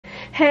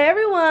Hey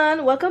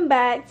everyone, welcome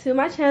back to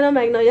my channel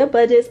Magnolia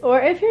Budgets, or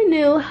if you're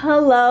new,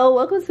 hello,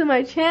 welcome to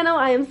my channel.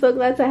 I am so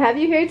glad to have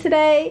you here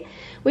today.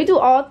 We do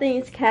all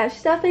things cash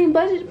stuffing,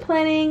 budget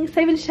planning,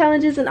 savings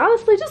challenges, and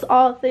honestly just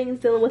all things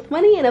dealing with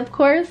money, and of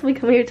course we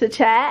come here to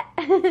chat.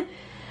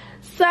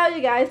 So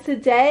you guys,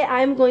 today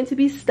I'm going to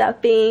be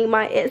stuffing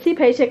my Etsy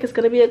paycheck. It's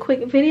going to be a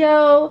quick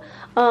video.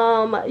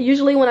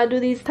 Usually when I do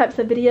these types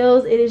of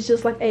videos, it is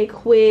just like a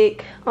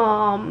quick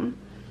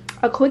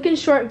and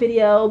short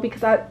video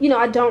because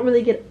I don't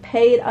really get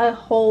paid a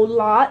whole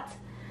lot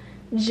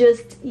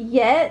just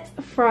yet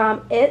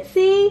from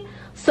Etsy.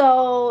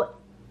 So,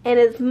 and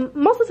it's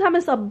most of the time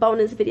it's a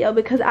bonus video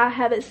because I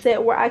have it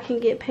set where I can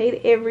get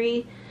paid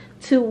every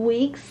 2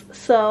 weeks.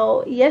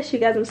 So yes, you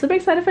guys, I'm super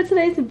excited for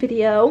today's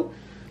video.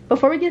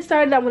 Before we get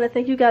started, I want to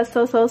thank you guys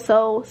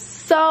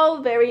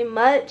so very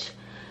much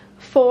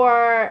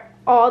for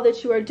all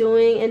that you are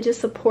doing and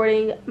just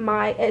supporting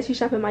my Etsy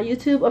shop and my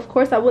YouTube. Of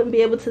course, I wouldn't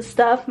be able to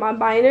stuff my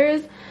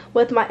binders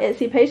with my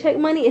Etsy paycheck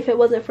money if it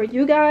wasn't for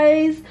you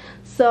guys.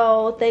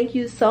 So thank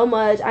you so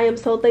much. I am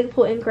so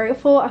thankful and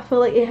grateful. I feel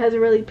like it has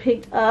really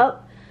picked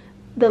up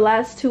the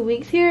last 2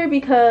 weeks here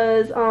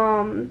because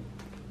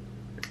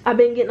I've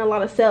been getting a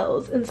lot of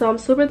sales, and so I'm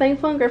super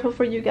thankful and grateful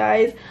for you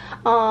guys.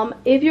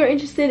 If you're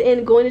interested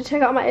in going to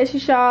check out my Etsy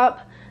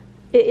shop,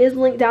 it is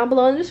linked down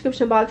below in the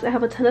description box. I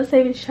have a ton of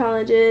savings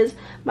challenges.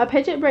 My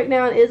paycheck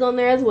breakdown is on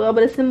there as well,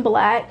 but it's in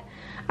black.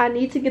 I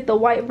need to get the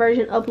white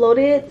version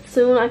uploaded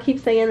soon. I keep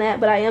saying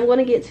that, but I am going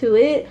to get to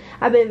it.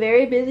 I've been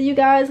very busy, you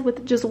guys,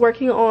 with just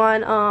working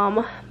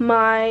on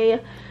my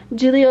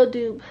Gilio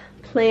dupe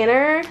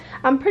planner.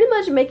 I'm pretty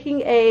much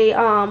making a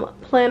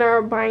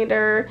planner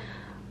binder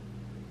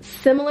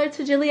similar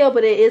to Gilio,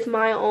 but it is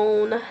my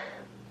own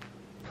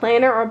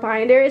planner or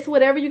binder. It's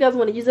whatever you guys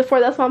want to use it for.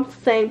 That's why I'm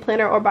saying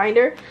planner or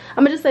binder.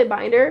 I'm gonna just say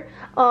binder.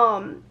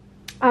 I'm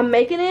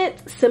making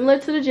it similar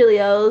to the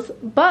Gilio's,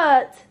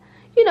 but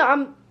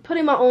I'm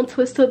putting my own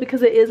twist to it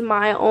because it is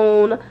my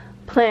own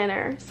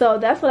planner. So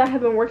that's what I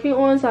have been working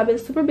on. So I've been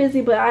super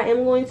busy, but I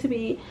am going to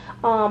be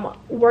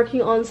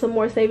working on some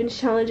more savings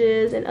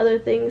challenges and other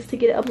things to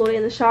get it uploaded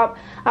in the shop.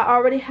 I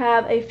already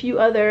have a few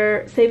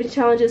other savings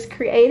challenges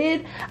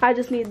created. I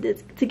just need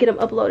to get them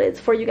uploaded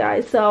for you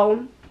guys.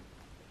 So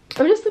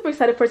I'm just super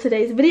excited for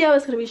today's video.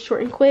 It's going to be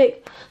short and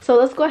quick. So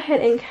let's go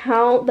ahead and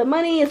count the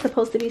money. It's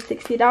supposed to be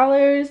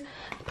 $60.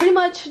 Pretty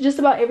much just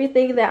about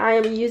everything that I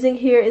am using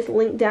here is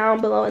linked down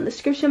below in the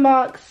description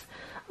box.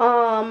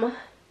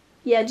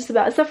 Yeah, just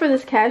about, except for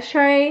this cash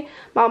tray.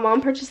 My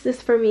mom purchased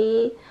this for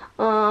me.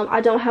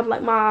 I don't have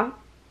like my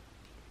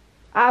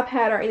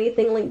iPad or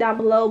anything linked down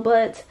below,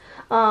 but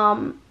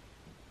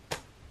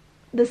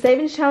the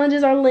savings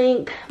challenges are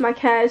linked. My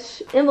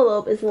cash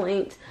envelope is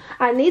linked.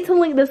 I need to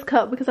link this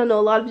cup because I know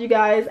a lot of you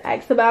guys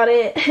asked about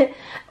it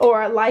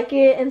or like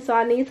it, and so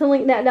I need to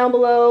link that down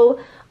below.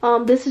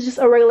 This is just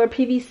a regular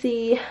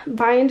PVC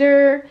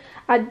binder.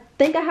 I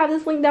think I have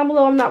this link down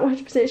below. I'm not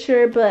 100%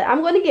 sure, but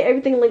I'm going to get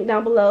everything linked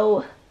down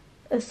below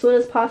as soon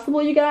as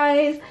possible, you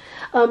guys.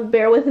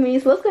 Bear with me.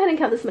 So let's go ahead and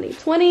count this money.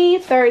 20,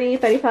 30,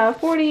 35,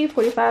 40,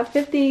 45,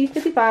 50,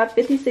 55,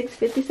 56,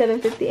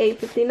 57, 58,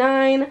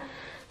 59,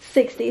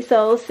 60.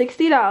 So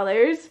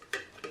 $60.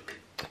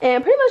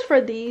 And pretty much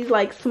for these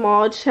like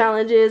small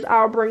challenges,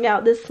 I'll bring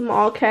out this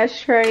small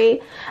cash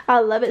tray. I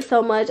love it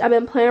so much. I've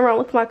been playing around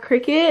with my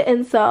Cricut,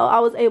 and so I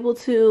was able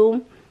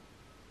to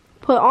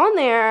put on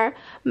there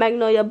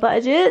Magnolia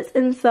Budgets,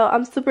 and so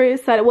I'm super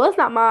excited. Well, it's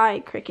not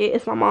my Cricut,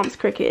 it's my mom's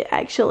Cricut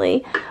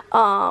actually.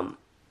 I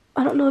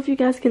don't know if you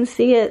guys can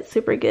see it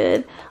super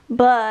good,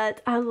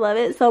 but I love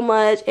it so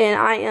much, and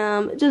I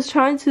am just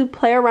trying to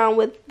play around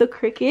with the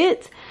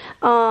Cricut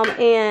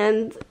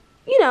and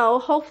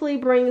hopefully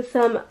bring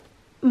some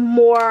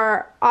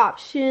more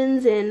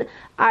options and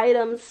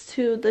items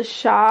to the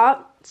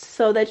shop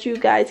so that you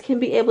guys can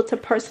be able to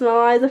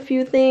personalize a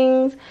few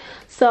things.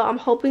 So I'm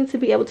hoping to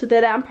be able to do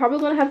that. I'm probably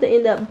going to have to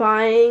end up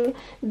buying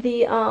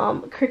the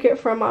Cricut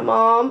from my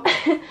mom.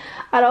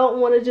 I don't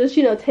want to just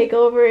take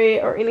over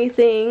it or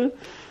anything,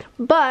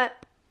 but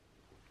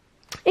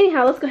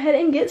anyhow, let's go ahead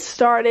and get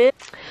started.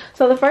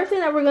 So the first thing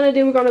that we're going to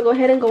do, we're going to go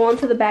ahead and go on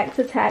to the back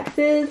to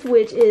taxes,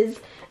 which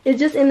is, it's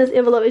just in this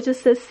envelope. It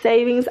just says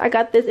savings. I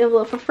got this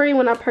envelope for free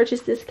when I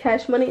purchased this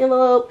cash money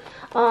envelope.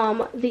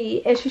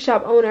 The Etsy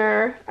shop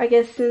owner, I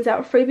guess, sends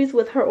out freebies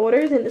with her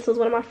orders, and this was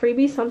one of my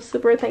freebies, so I'm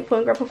super thankful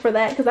and grateful for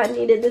that because I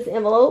needed this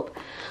envelope.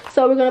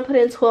 So we're going to put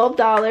in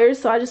 $12.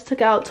 So I just took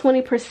out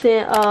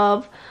 20%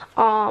 of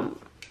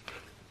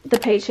the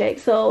paycheck.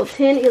 So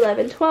 10,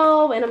 11,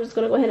 12, and I'm just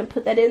going to go ahead and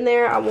put that in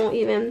there. I won't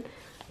even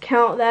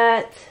count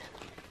that.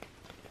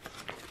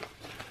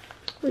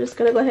 We're just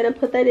going to go ahead and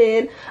put that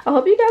in. I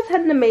hope you guys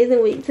had an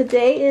amazing week.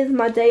 Today is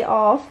my day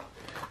off.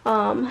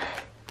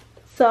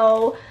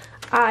 So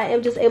I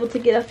am just able to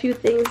get a few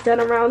things done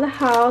around the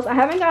house. I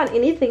haven't gotten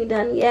anything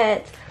done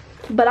yet,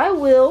 but I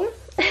will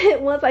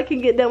once I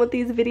can get done with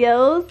these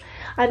videos.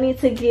 I need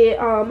to get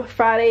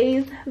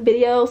Friday's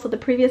video, so the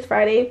previous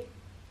Friday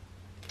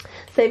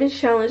savings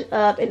challenge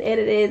up and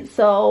edited,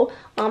 so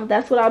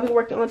that's what I'll be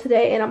working on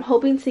today. And I'm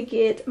hoping to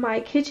get my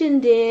kitchen,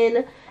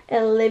 den,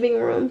 and living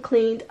room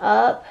cleaned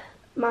up.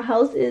 My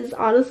house is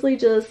honestly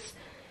just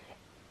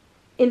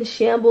in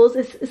shambles.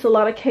 It's a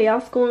lot of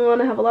chaos going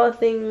on. I have a lot of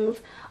things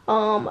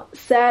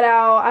set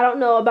out. I don't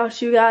know about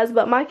you guys,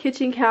 but my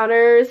kitchen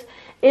counters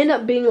end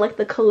up being like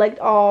the collect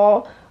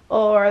all,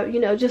 or you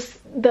know, just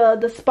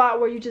the spot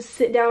where you just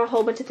sit down a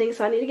whole bunch of things.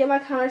 So I need to get my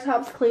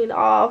countertops cleaned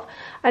off.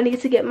 I need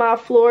to get my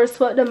floors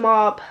swept and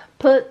mopped,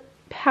 put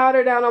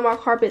powder down on my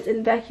carpets,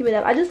 and vacuum it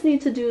up. I just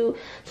need to do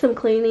some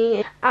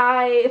cleaning.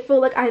 I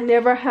feel like I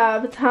never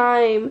have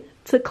time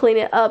to clean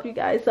it up, you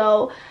guys.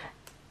 So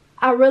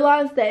I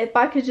realized that if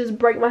I could just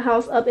break my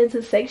house up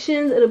into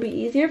sections, it'll be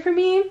easier for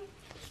me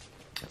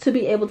to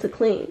be able to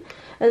clean.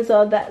 And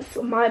so that's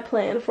my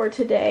plan for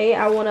today.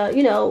 I want to,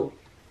 you know,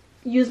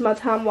 use my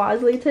time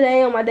wisely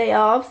today on my day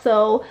off.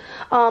 So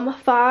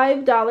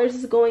 $5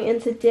 is going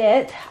into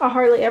debt. I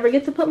hardly ever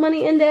get to put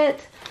money in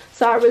debt,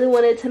 so I really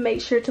wanted to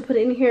make sure to put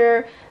it in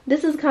here.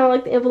 This is kind of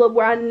like the envelope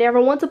where I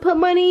never want to put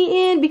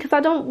money in, because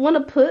I don't want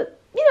to put,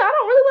 you know, I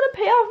don't really want to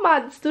pay off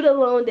my student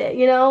loan debt,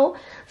 you know.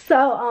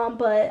 So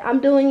but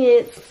I'm doing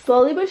it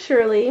slowly but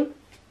surely.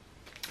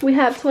 We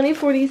have 20,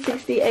 40,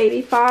 60,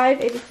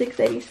 85, 86,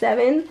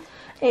 87.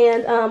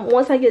 And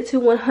once I get to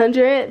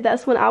 100,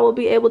 that's when I will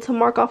be able to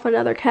mark off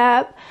another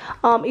cap.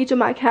 Each of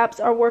my caps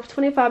are worth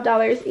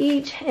 $25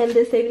 each, and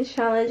this savings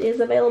challenge is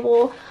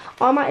available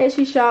on my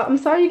Etsy shop. I'm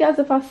sorry you guys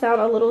if I sound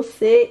a little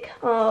sick.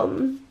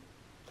 I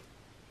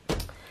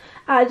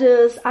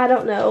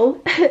don't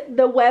know.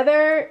 The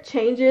weather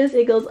changes,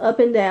 it goes up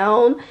and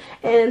down,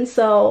 and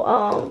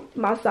so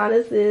my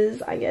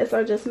sinuses, I guess,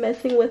 are just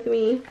messing with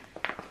me,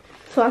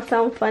 so I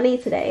sound funny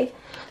today.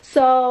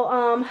 So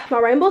my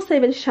rainbow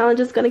savings challenge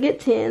is gonna get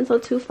 10, so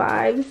 2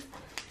 5s.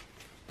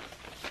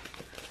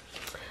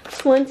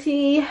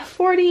 20,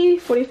 40,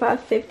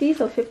 45, 50,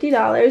 so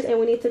 $50, and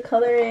we need to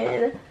color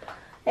in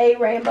a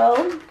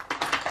rainbow.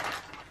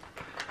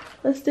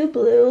 Let's do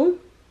blue.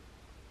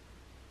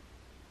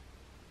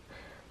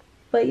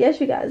 But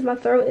yes, you guys, my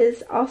throat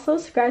is also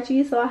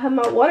scratchy, so I have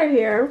my water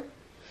here.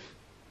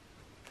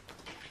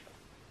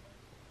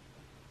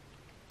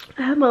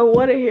 I have my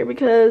water here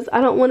because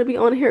I don't want to be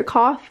on here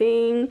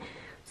coughing.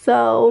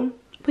 So,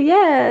 but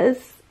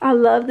yes, I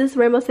love this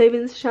rainbow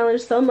savings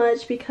challenge so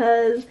much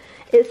because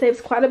it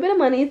saves quite a bit of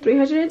money,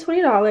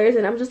 $320,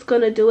 and I'm just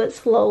going to do it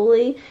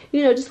slowly,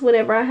 you know, just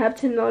whenever I have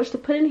 $10 to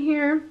put in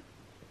here.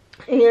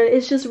 And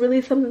it's just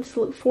really something to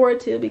look forward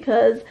to,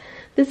 because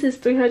this is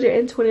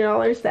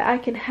 $320 that I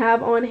can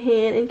have on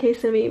hand in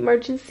case of an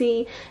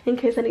emergency, in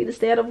case I need to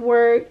stay out of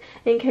work,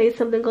 in case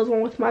something goes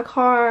wrong with my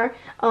car.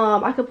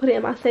 I could put it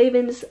in my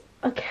savings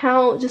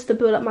account just to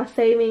build up my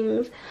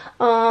savings.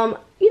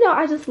 You know,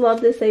 I just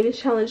love this savings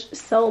challenge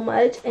so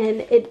much,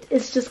 and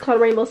it's just called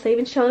Rainbow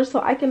Savings Challenge,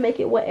 so I can make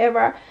it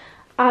whatever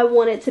I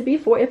want it to be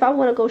for. If I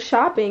want to go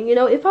shopping, you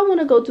know, if I want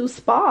to go do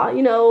spa,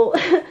 you know,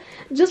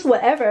 just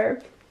whatever.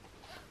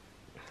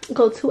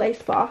 Go to a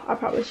spa, I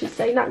probably should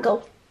say, not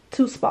go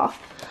to spa.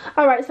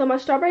 Alright, so my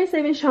strawberry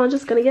savings challenge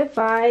is gonna get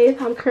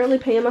 5. I'm currently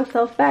paying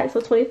myself back,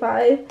 so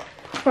 25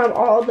 from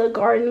all the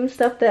gardening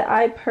stuff that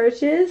I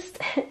purchased.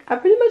 I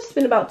pretty much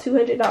spent about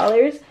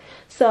 $200,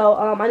 so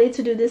I need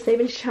to do this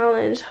savings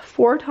challenge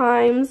 4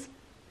 times,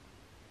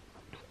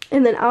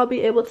 and then I'll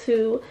be able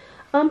to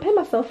pay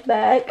myself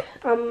back.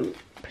 I'm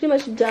pretty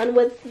much done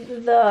with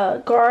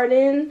the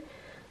garden.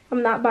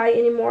 I'm not buying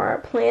any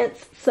more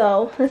plants.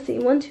 So let's see,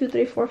 1, 2,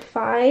 3, 4,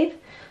 5.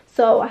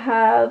 So I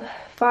have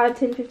 5,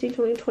 10, 15,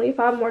 20,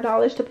 25 more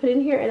dollars to put in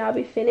here, and I'll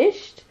be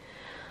finished.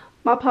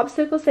 My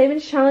popsicle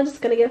savings challenge is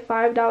going to get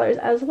 $5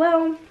 as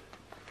well.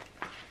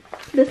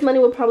 This money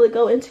will probably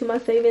go into my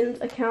savings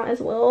account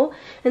as well.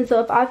 And so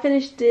if I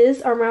finish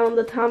this around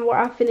the time where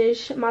I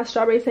finish my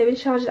strawberry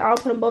savings challenge, I'll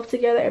put them both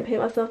together and pay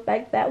myself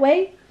back that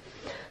way.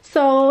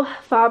 So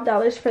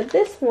 $5 for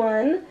this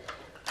one.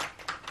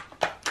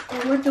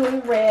 And we're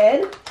doing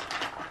red.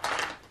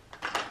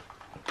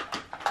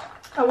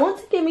 I want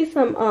to get me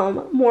some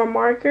more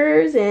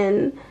markers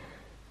and,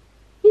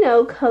 you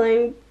know,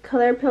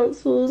 color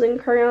pencils and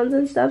crayons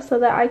and stuff, so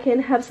that I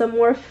can have some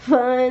more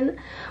fun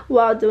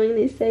while doing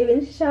these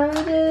savings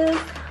challenges.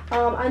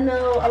 I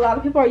know a lot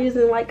of people are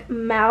using like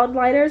mild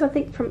lighters, I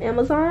think from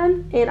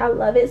Amazon, and I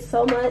love it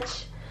so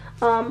much.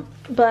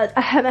 But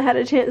I haven't had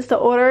a chance to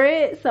order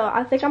it, so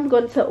I think I'm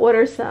going to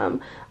order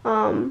some.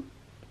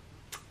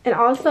 And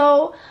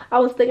also, I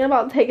was thinking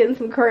about taking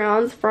some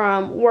crayons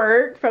from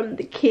work, from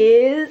the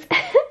kids,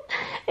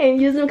 and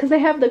use them because they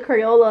have the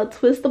Crayola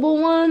twistable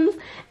ones,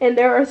 and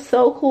they are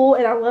so cool,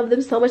 and I love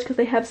them so much because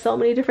they have so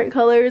many different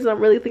colors.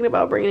 I'm really thinking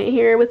about bringing it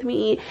here with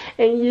me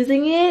and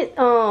using it,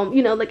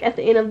 you know, like at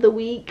the end of the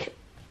week,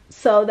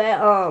 so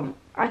that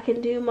I can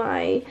do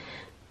my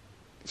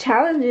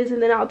challenges,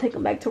 and then I'll take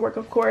them back to work,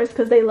 of course,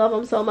 because they love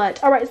them so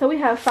much. Alright, so we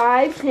have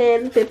 5,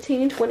 10,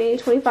 15, 20,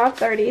 25,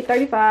 30,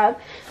 35,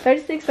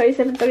 36,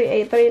 37,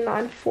 38,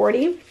 39,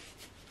 40.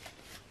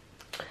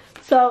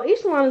 So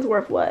each line is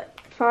worth what?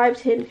 5,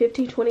 10,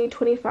 15, 20,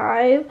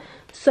 25.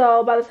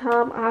 So by the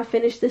time I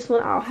finish this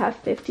one, I'll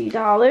have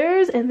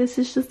 $50. And this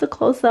is just a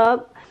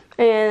close-up.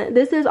 And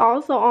this is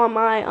also on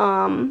my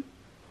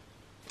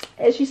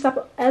Etsy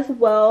shop as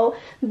well.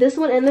 This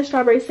one and the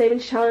Strawberry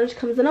Savings Challenge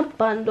comes in a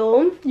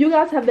bundle. You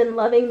guys have been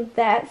loving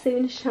that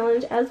Savings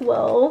Challenge as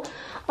well.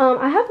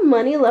 I have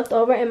money left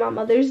over in my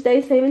Mother's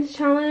Day Savings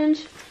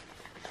Challenge.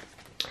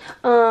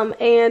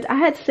 And I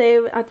had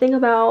saved, I think I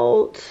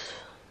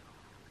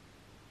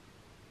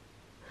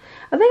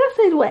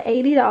saved, what,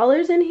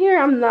 $80 in here?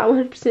 I'm not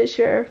 100%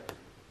 sure.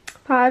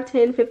 5,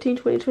 10, 15,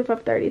 20,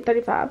 25, 30,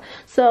 35.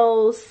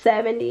 So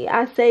 70.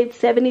 I saved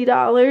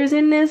 $70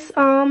 in this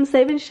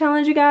savings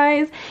challenge, you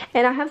guys.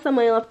 And I have some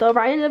money left over.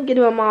 I ended up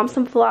getting my mom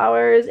some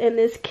flowers and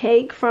this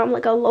cake from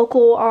like a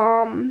local,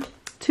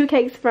 2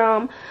 cakes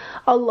from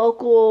a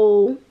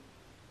local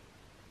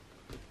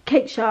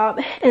cake shop.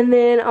 And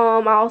then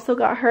I also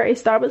got her a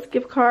Starbucks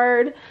gift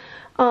card.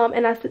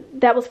 And I said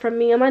that was from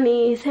me and my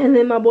niece. And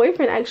then my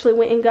boyfriend actually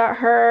went and got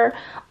her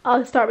a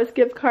Starbucks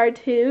gift card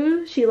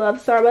too. She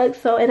loves Starbucks.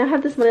 So, and I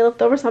have this money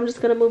left over, so I'm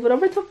just gonna move it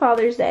over to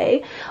Father's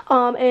Day.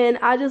 And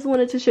I just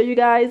wanted to show you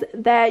guys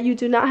that you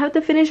do not have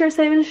to finish your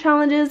savings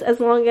challenges as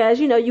long as,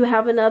 you know, you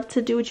have enough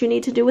to do what you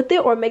need to do with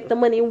it or make the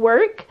money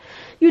work.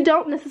 You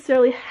don't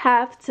necessarily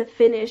have to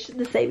finish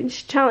the savings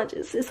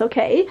challenges. It's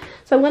okay.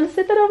 So I'm gonna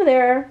sit that over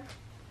there.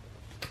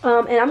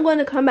 And I'm going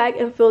to come back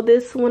and fill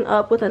this one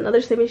up with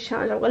another savings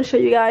challenge. I'm going to show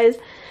you guys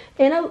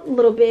in a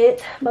little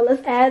bit. But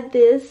let's add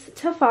this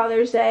to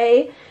Father's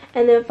Day.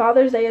 And then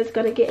Father's Day is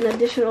going to get an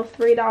additional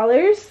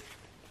 $3.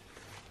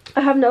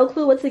 I have no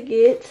clue what to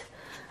get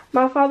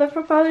my father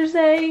for Father's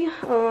Day.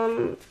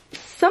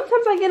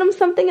 Sometimes I get him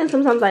something and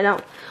sometimes I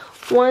don't.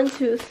 1,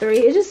 2, 3.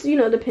 It just, you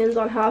know, depends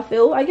on how I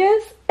feel, I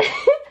guess.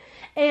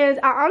 And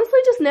I honestly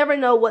just never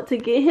know what to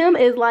get him.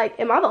 Is like,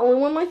 am I the only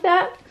one like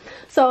that?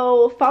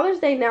 So Father's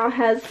Day now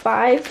has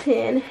 5,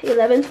 10,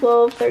 11,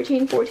 12,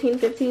 13, 14,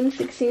 15,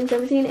 16,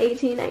 17,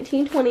 18,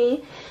 19,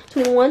 20,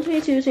 21,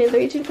 22,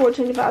 23, 24,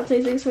 25,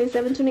 26,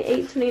 27,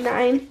 28,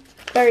 29,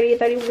 30,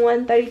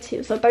 31,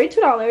 32. So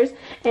 $32.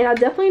 And I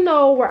definitely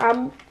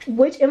know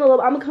which envelope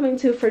I'm coming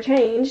to for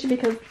change,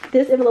 because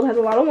this envelope has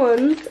a lot of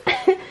ones.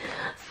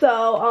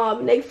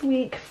 So next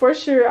week for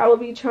sure I will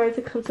be trying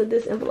to come to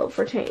this envelope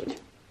for change.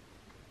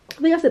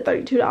 I think I said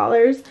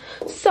 $32.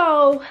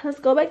 So let's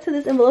go back to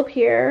this envelope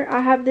here. I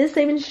have this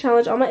savings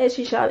challenge on my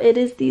Etsy shop. It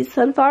is the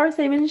Sunflower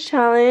Savings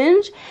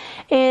Challenge,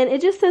 and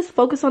it just says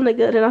focus on the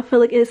good, and I feel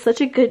like it is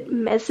such a good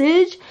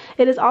message.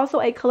 It is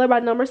also a color by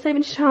number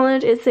savings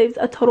challenge. It saves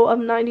a total of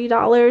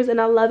 $90, and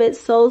I love it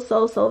so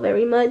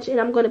very much. And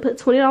I'm going to put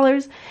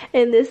 $20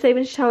 in this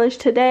savings challenge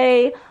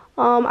today.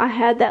 I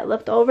had that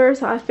left over,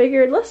 so I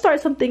figured let's start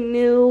something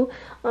new.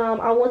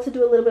 I want to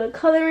do a little bit of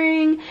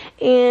coloring,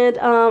 and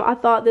I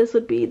thought this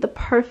would be the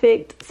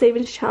perfect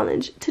savings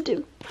challenge to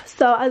do.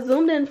 So I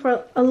zoomed in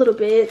for a little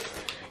bit,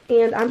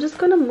 and I'm just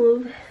going to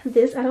move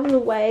this out of the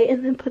way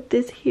and then put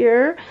this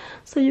here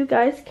so you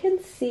guys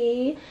can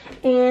see.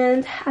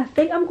 And I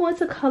think I'm going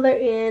to color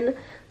in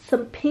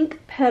some pink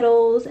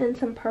petals and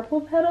some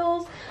purple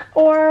petals,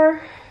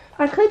 or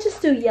I could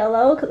just do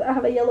yellow because I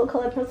have a yellow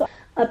color pencil,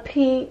 a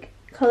pink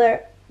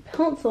color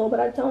pencil, but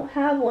I don't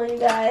have one,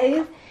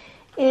 guys.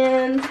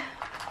 And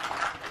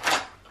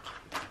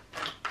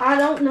I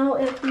don't know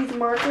if these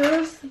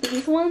markers,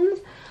 these ones,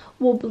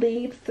 will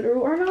bleed through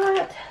or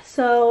not.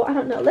 So I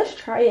don't know. Let's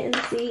try it and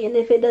see. And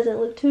if it doesn't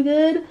look too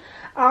good,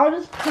 I'll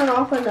just print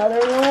off another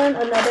one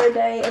another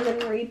day and then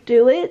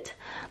redo it.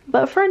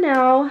 But for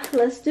now,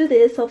 let's do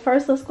this. So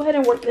first, let's go ahead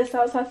and work this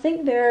out. So I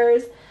think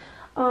there's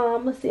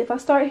let's see, if I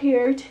start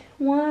here,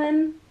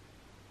 1,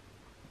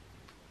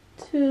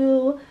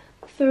 2,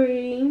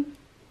 3,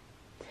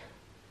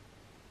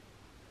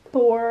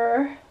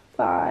 4,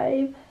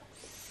 5,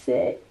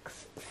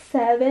 6,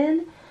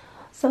 7.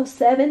 So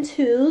 7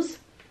 twos.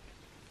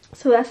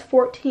 So that's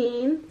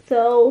 14.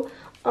 So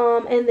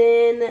and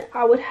then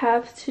I would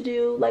have to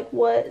do like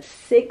what,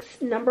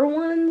 6 number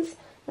ones,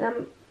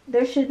 and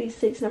there should be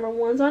 6 number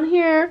ones on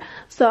here.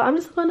 So I'm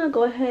just gonna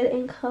go ahead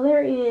and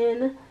color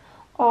in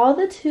all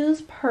the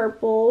twos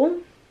purple.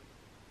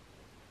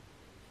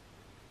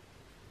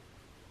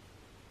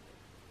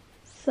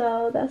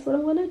 So that's what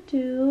I'm gonna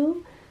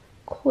do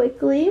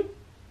quickly.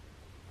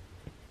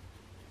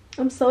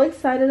 I'm so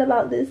excited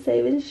about this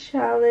savings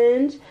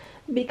challenge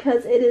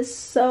because it is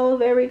so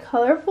very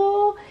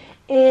colorful,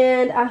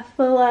 and I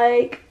feel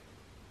like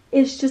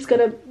it's just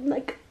gonna,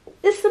 like,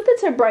 it's something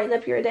to brighten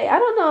up your day. I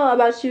don't know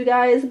about you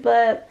guys,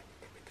 but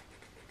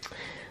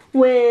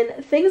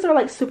when things are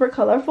like super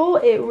colorful,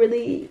 it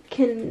really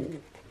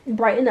can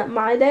brighten up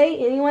my day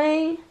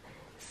anyway.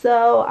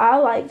 So I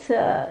like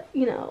to,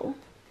 you know,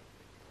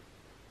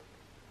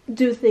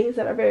 do things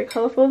that are very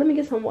colorful. Let me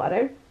get some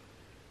water.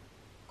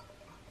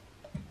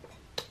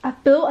 I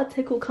feel a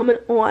tickle coming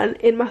on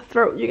in my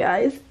throat, you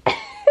guys.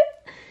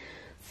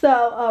 So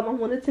I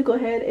wanted to go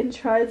ahead and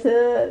try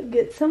to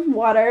get some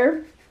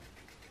water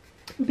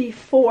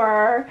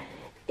before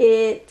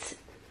it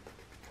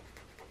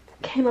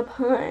came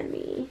upon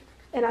me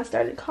and I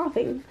started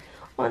coughing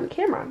on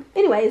camera.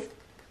 Anyways,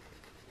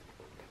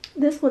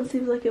 This one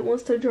seems like it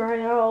wants to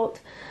dry out.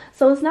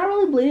 So it's not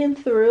really bleeding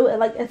through, and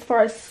like as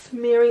far as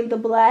smearing the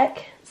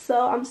black.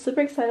 So I'm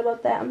super excited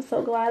about that. I'm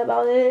so glad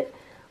about it.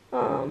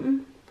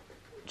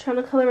 Trying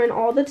to color in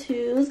all the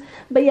twos.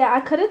 But yeah,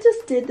 I could have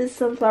just did this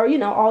sunflower, you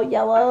know, all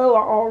yellow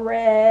or all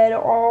red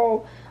or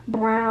all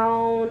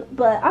brown.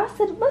 But I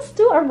said, let's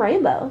do a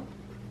rainbow.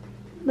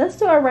 Let's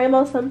do a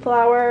rainbow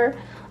sunflower.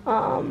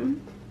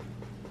 And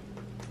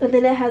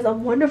then it has a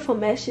wonderful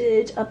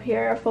message up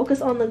here,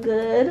 focus on the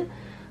good.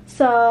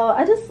 So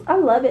I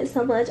love it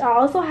so much. I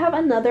also have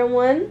another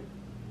one.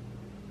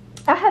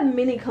 I have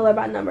many color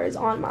by numbers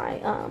on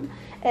my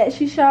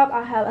Etsy shop.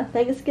 I have a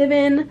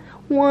Thanksgiving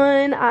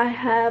one. I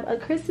have a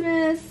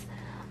Christmas,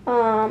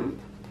 4th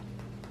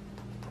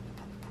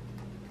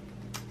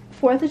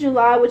of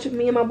July, which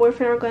me and my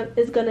boyfriend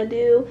is gonna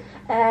do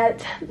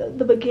at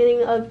the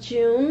beginning of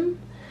June.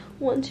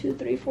 1, 2,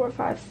 3, 4,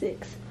 5,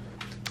 6.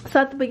 So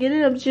at the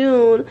beginning of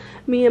June,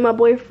 me and my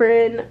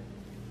boyfriend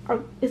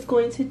is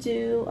going to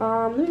do,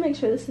 let me make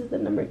sure this is the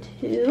number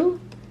 2.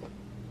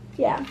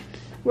 Yeah,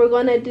 we're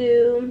gonna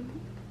do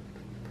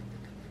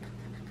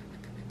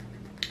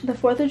the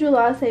 4th of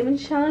July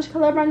Savings Challenge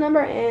color by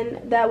number,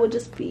 and that would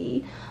just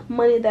be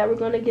money that we're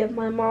going to give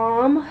my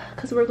mom,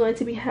 because we're going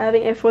to be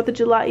having a 4th of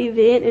July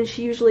event, and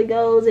she usually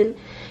goes and,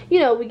 you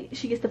know,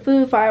 she gets the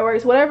food,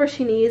 fireworks, whatever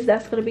she needs.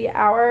 That's going to be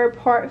our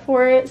part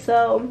for it.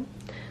 So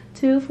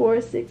 2, 4,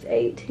 6,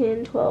 8,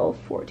 10, 12,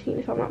 14,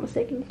 if I'm not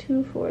mistaken.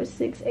 2, 4,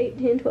 6, 8,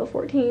 10, 12,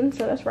 14.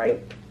 So that's right.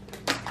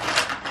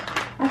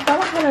 I thought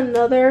I had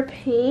another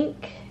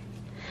pink.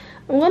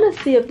 I'm going to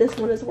see if this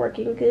one is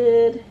working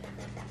good.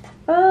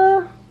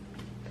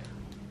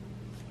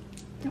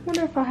 I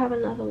wonder if I have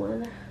another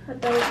one. I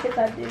don't think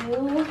I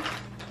do.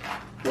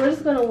 We're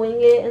just gonna wing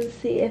it and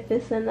see if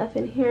it's enough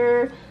in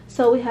here.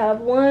 So we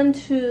have 1,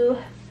 2,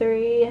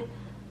 3,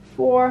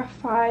 4,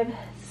 5,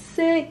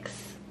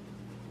 6.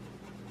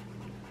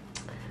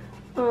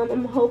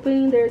 I'm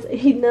hoping there's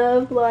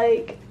enough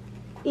like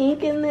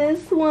ink in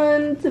this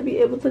one to be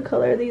able to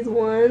color these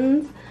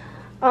ones.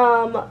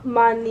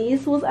 My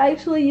niece was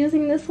actually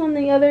using this one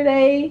the other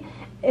day,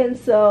 and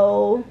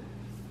so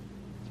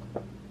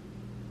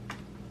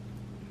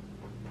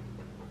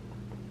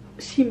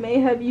she may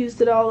have used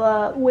it all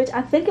up, which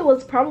I think it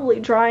was probably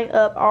drying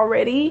up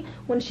already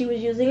when she was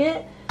using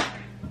it.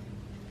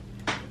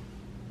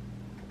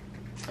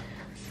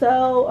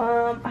 So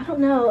I don't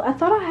know, I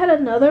thought I had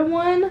another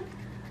one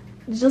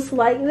just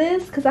like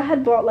this, because I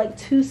had bought like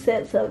 2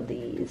 sets of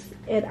these,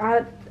 and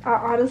I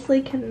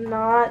honestly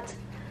cannot,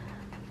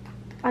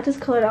 I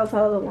just colored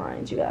outside of the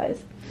lines, you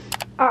guys.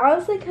 I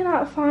honestly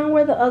cannot find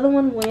where the other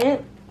one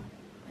went.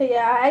 But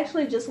yeah, I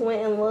actually just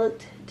went and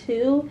looked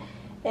too,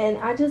 and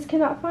I just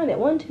cannot find it.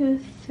 1, 2,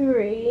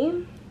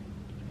 3.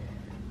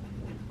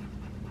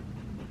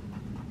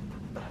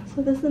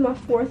 So this is my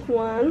 4th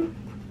one.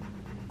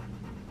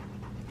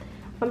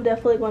 I'm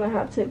definitely going to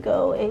have to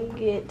go and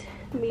get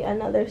me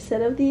another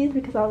set of these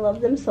because I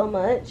love them so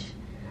much.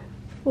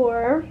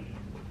 My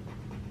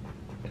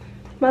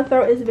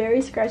throat is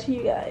very scratchy,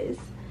 you guys.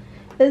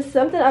 There's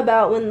something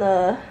about when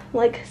the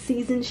like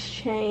seasons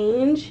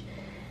change,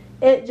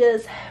 it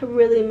just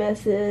really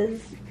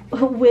messes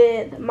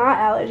with my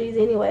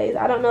allergies anyways.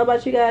 I don't know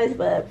about you guys,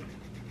 but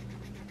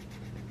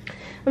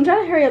I'm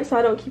trying to hurry up so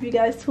I don't keep you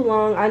guys too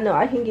long. I know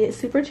I can get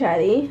super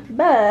chatty,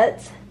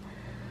 but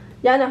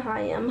y'all know how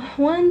I am.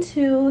 1,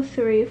 2,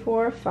 3,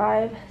 4,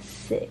 5,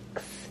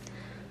 6.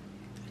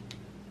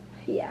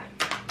 Yeah.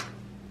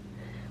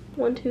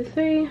 1, 2,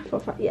 3, 4,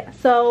 5. Yeah.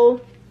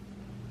 So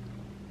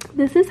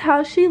this is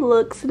how she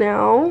looks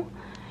now,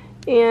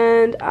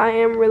 and I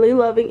am really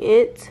loving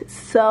it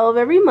so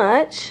very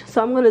much.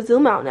 So I'm going to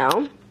zoom out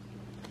now.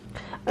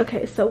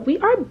 Okay, so we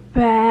are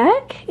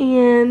back,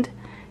 and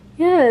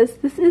yes,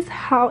 this is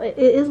how it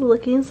is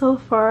looking so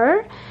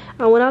far.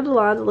 I went out the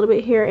lines a little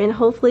bit here, and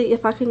hopefully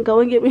if I can go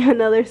and get me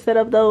another set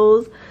of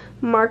those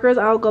markers,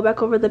 I'll go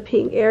back over the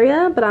pink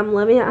area, but I'm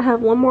loving it. I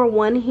have one more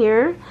one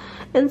here.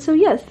 And so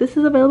yes, this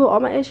is available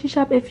on my Etsy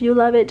shop if you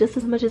love it just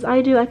as much as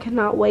I do. I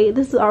cannot wait.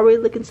 This is already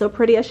looking so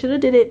pretty. I should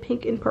have did it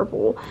pink and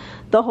purple,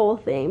 the whole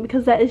thing,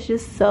 because that is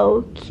just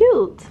so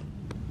cute.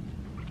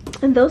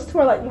 And those two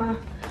are like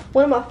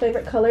one of my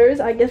favorite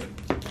colors. I guess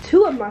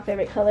 2 of my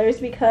favorite colors,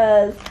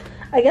 because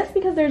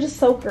they're just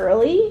so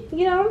girly,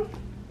 you know.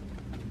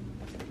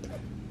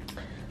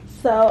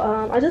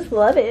 So I just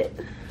love it.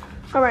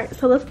 All right,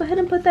 so let's go ahead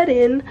and put that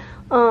in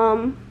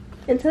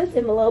into this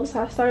envelope.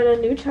 So I started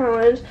a new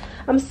challenge.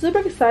 I'm super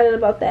excited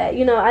about that,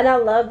 you know, and I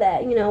love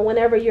that, you know,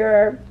 whenever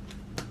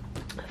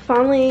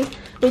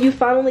when you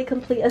finally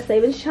complete a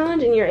savings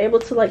challenge and you're able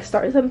to like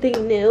start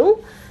something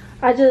new.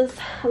 I just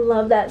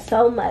love that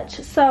so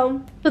much.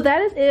 So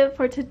that is it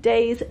for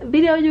today's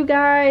video, you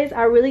guys.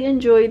 I really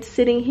enjoyed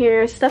sitting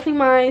here stuffing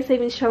my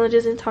savings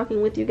challenges and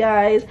talking with you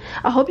guys.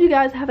 I hope you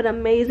guys have an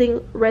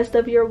amazing rest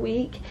of your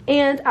week,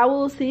 and I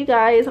will see you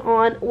guys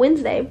on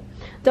Wednesday.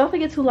 Don't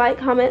forget to like,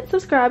 comment,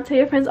 subscribe, tell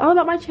your friends all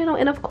about my channel,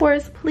 and of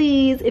course,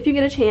 please, if you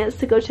get a chance,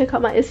 to go check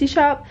out my Etsy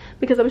shop,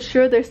 because I'm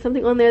sure there's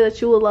something on there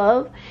that you will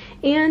love.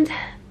 And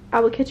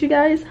I will catch you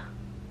guys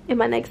in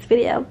my next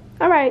video.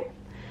 All right,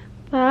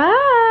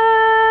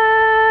 bye.